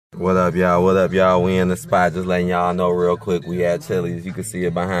What up, y'all? What up, y'all? We in the spot. Just letting y'all know real quick. We at Chili's. You can see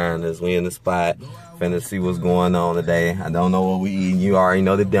it behind us. We in the spot. Finna see what's going on today. I don't know what we eating. You already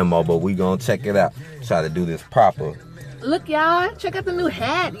know the demo, but we gonna check it out. Try to do this proper. Look, y'all. Check out the new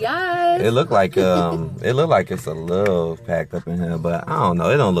hat, y'all. It look like it's a little packed up in here, but I don't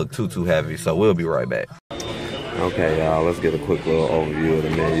know. It don't look too heavy, so we'll be right back. Okay, y'all. Let's get a quick little overview of the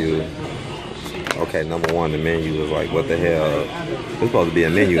menu. Okay, number one, the menu is like, what the hell? It's supposed to be a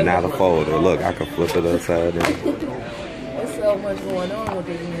menu, not a folder. Look, I can flip it upside down. There's so much going on with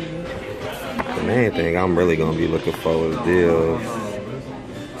this menu. The main thing I'm really going to be looking for is deals.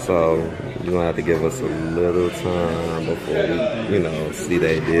 So, you're going to have to give us a little time before we, see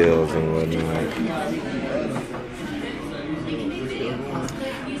their deals and whatnot.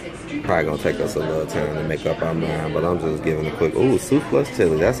 Probably gonna take us a little time to make up our mind, but I'm just giving a quick, ooh, soup plus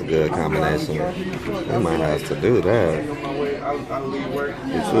chili, that's a good combination. We might have to do that.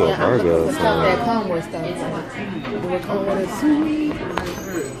 Get you a burger or something. That come with stuff. Will it come with a soup?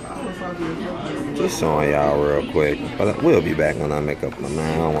 Just showing y'all real quick, but we'll be back when I make up my mind.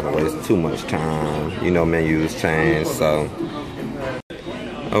 I don't want to waste too much time. Menus change, so.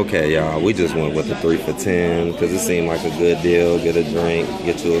 Okay, y'all, we just went with the 3 for $10 because it seemed like a good deal. Get a drink,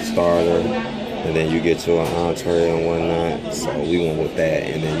 get you a starter, and then you get you an entree and whatnot. So we went with that,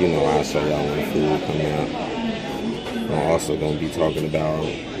 and then I'll show y'all when the food come out. I'm also gonna be talking about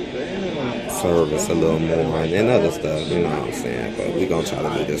service a little more and other stuff, you know what I'm saying? But we're gonna try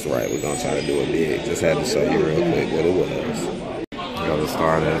to do this right. We're gonna try to do it big. Just had to show you real quick what it was. Got the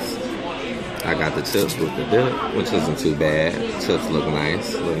starters. I got the chips with the dip, which isn't too bad. Chips look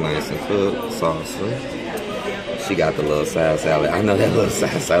nice and cooked, salsa. She got the little side salad. I know that little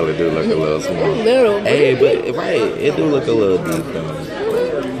side salad do look a little small. Hey, but right, it do look a little deep though.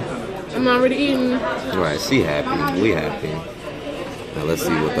 I'm already eating. Right, she happy. We happy. Now let's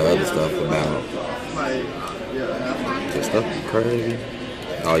see what the other stuff about. This stuff be crazy.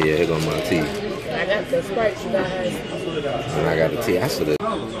 Oh yeah, here go my tea. I got the Sprite, you guys. And I got the tea. I should have.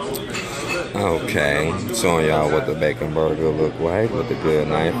 Okay, showing y'all what the bacon burger look like with the good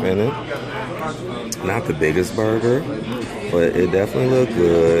knife in it. Not the biggest burger, but it definitely look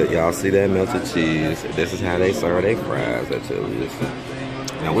good. Y'all see that melted cheese? This is how they serve their fries at Chili's.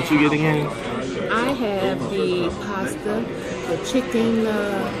 Now, what you get again? I have the pasta, the chicken.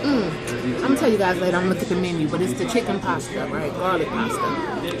 I'm gonna tell you guys later. I'm gonna look at the menu, but it's the chicken pasta, right? Garlic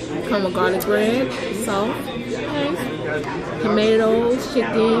pasta. Come with garlic bread, salt, tomatoes,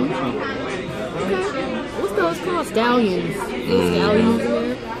 chicken. What's those called? Scallions. Scallions in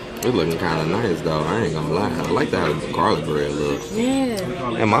there. It's looking kind of nice though. I ain't gonna lie. I like how the garlic bread looks.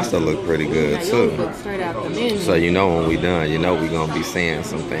 Yeah. And my stuff look pretty good too. Look straight out the menu. So when we done, we gonna be saying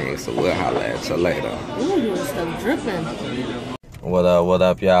some things. So we'll holler at you later. Ooh, your stuff dripping. What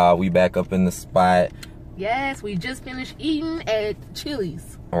up, y'all? We back up in the spot. Yes, we just finished eating at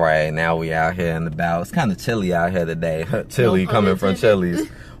Chili's. All right, now we out here and about. It's kind of chilly out here today. Chilly coming from Chili's.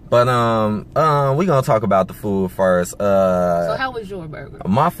 But we gonna talk about the food first. So how was your burger?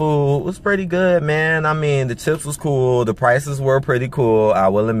 My food was pretty good, man. I mean, the chips was cool. The prices were pretty cool, I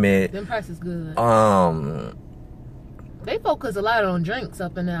will admit. Them prices good. They focus a lot on drinks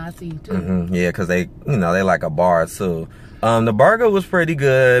up in the IC too. Yeah, because they like a bar too. The burger was pretty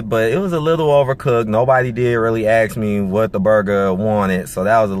good, but it was a little overcooked. Nobody did really ask me what the burger wanted, so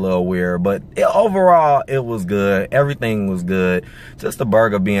that was a little weird. But overall, it was good. Everything was good. Just the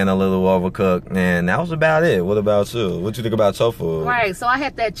burger being a little overcooked, and that was about it. What about you? What you think about your food? Right, so I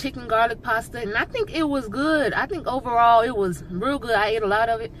had that chicken garlic pasta, and I think it was good. I think overall, it was real good. I ate a lot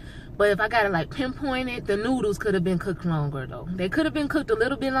of it. But if I gotta pinpoint it, the noodles could have been cooked longer though. They could have been cooked a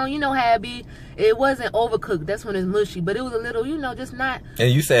little bit long. You know how it be. It wasn't overcooked. That's when it's mushy. But it was a little, just not.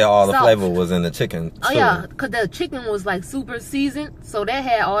 And you said all the flavor was in the chicken too. Oh yeah, because the chicken was super seasoned. So that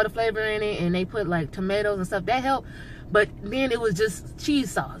had all the flavor in it, and they put tomatoes and stuff. That helped. But then it was just cheese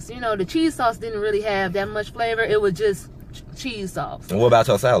sauce. The cheese sauce didn't really have that much flavor. It was just cheese sauce. And what about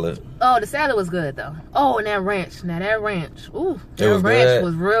your salad? Oh, the salad was good though. Oh, and that ranch. Now that ranch. Ooh, that ranch good?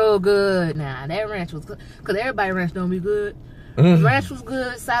 was real good. Now that ranch was good. Cause everybody ranch don't be good. Ranch was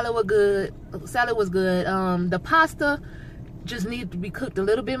good. Salad was good. The pasta just needed to be cooked a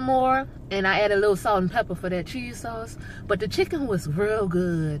little bit more, and I added a little salt and pepper for that cheese sauce. But the chicken was real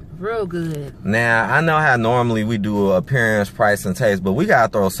good. Now I know how normally we do appearance, price, and taste, but we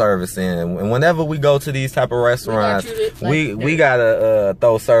gotta throw service in. And whenever we go to these type of restaurants, we gotta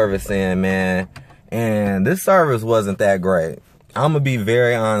throw service in, man. And this service wasn't that great. I'm gonna be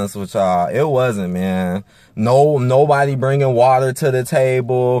very honest with y'all. It wasn't, man. Nobody bringing water to the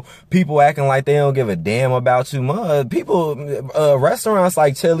table. People acting like they don't give a damn about you. Restaurants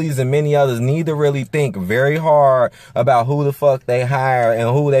like Chili's and many others need to really think very hard about who the fuck they hire and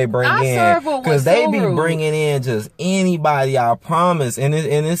who they bring in. Because they be bringing in just anybody, I promise. And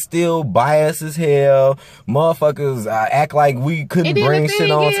it's still biased as hell. Motherfuckers act like we couldn't bring shit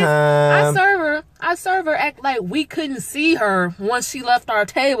on time. Our server act like we couldn't see her once she left our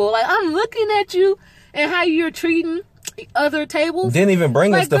table. Like, I'm looking at you and how you're treating other tables. Didn't even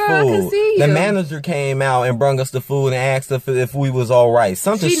bring us the food. The manager came out and brought us the food and asked if we was all right.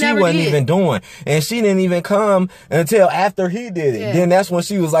 Something she wasn't even doing. And she didn't even come until after he did it. Yeah. Then that's when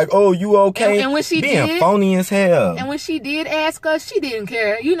she was like, oh, you okay? And when she being phony as hell. And when she did ask us, she didn't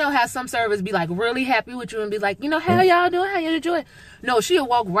care. You know how some servers be like really happy with you and be like, you know, how y'all doing? How you enjoy it? No, she'll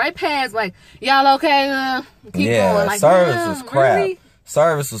walk right past like, y'all okay? Keep going. Like, service was crap. Really?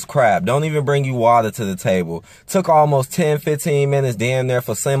 Service was crap. Don't even bring you water to the table. Took almost 10, 15 minutes damn there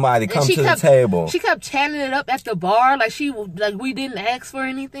for somebody to come to the table. She kept chatting it up at the bar like we didn't ask for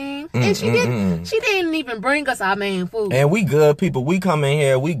anything. And she didn't even bring us our main food. And we good people. We come in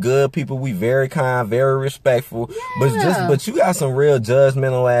here, we good people. We very kind, very respectful. Yeah. But you got some real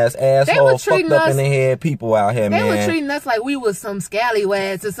judgmental ass asshole fucked up in the head people out here, man. They were treating us like we was some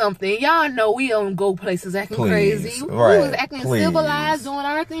scallywags or something. Y'all know we don't go places acting crazy. Right. We was acting civilized, doing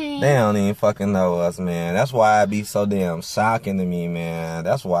our thing. They don't even fucking know us, man. That's why it be so damn shocking to me, man.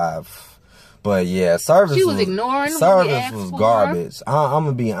 That's why. But yeah, service was ignoring. Service was garbage. I'm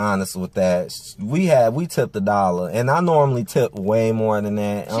gonna be honest with that. We tipped $1, and I normally tip way more than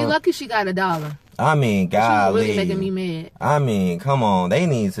that. She lucky she got $1. I mean, golly. She was really making me mad. I mean, come on. They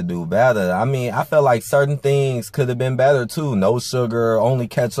need to do better. I mean, I feel like certain things could have been better, too. No sugar, only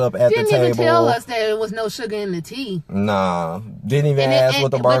ketchup at the table. Didn't even tell us that there was no sugar in the tea. Nah. Didn't even ask what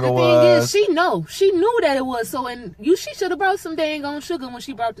the burger was. But the thing is, she knew that it was. So, she should have brought some dang on sugar when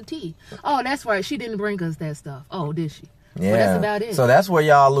she brought the tea. Oh, that's right. She didn't bring us that stuff. Oh, did she? Yeah, well, that's about it. So that's where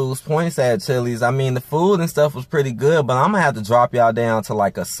y'all lose points at Chili's. I mean, the food and stuff was pretty good, but I'm gonna have to drop y'all down to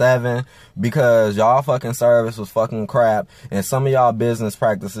like a 7 because y'all fucking service was fucking crap, and some of y'all business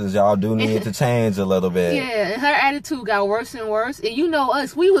practices y'all do need to change a little bit. Yeah, and her attitude got worse and worse, and you know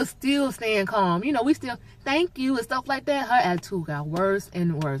us, we was still staying calm. You know, we still thank you and stuff like that. Her attitude got worse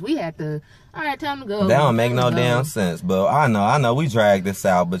and worse. We had to. All right, time to go. That don't make no damn sense, but I know we dragged this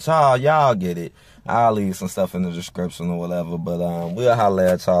out, but y'all get it. I'll leave some stuff in the description or whatever, but we'll holler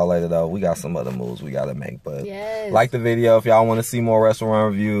at y'all later though. We got some other moves we gotta make, but like the video if y'all want to see more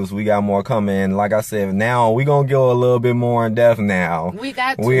restaurant reviews. We got more coming. Like I said, now we gonna go a little bit more in depth now. We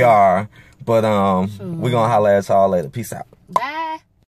got to. We are, but we gonna holler at y'all later. Peace out. Bye.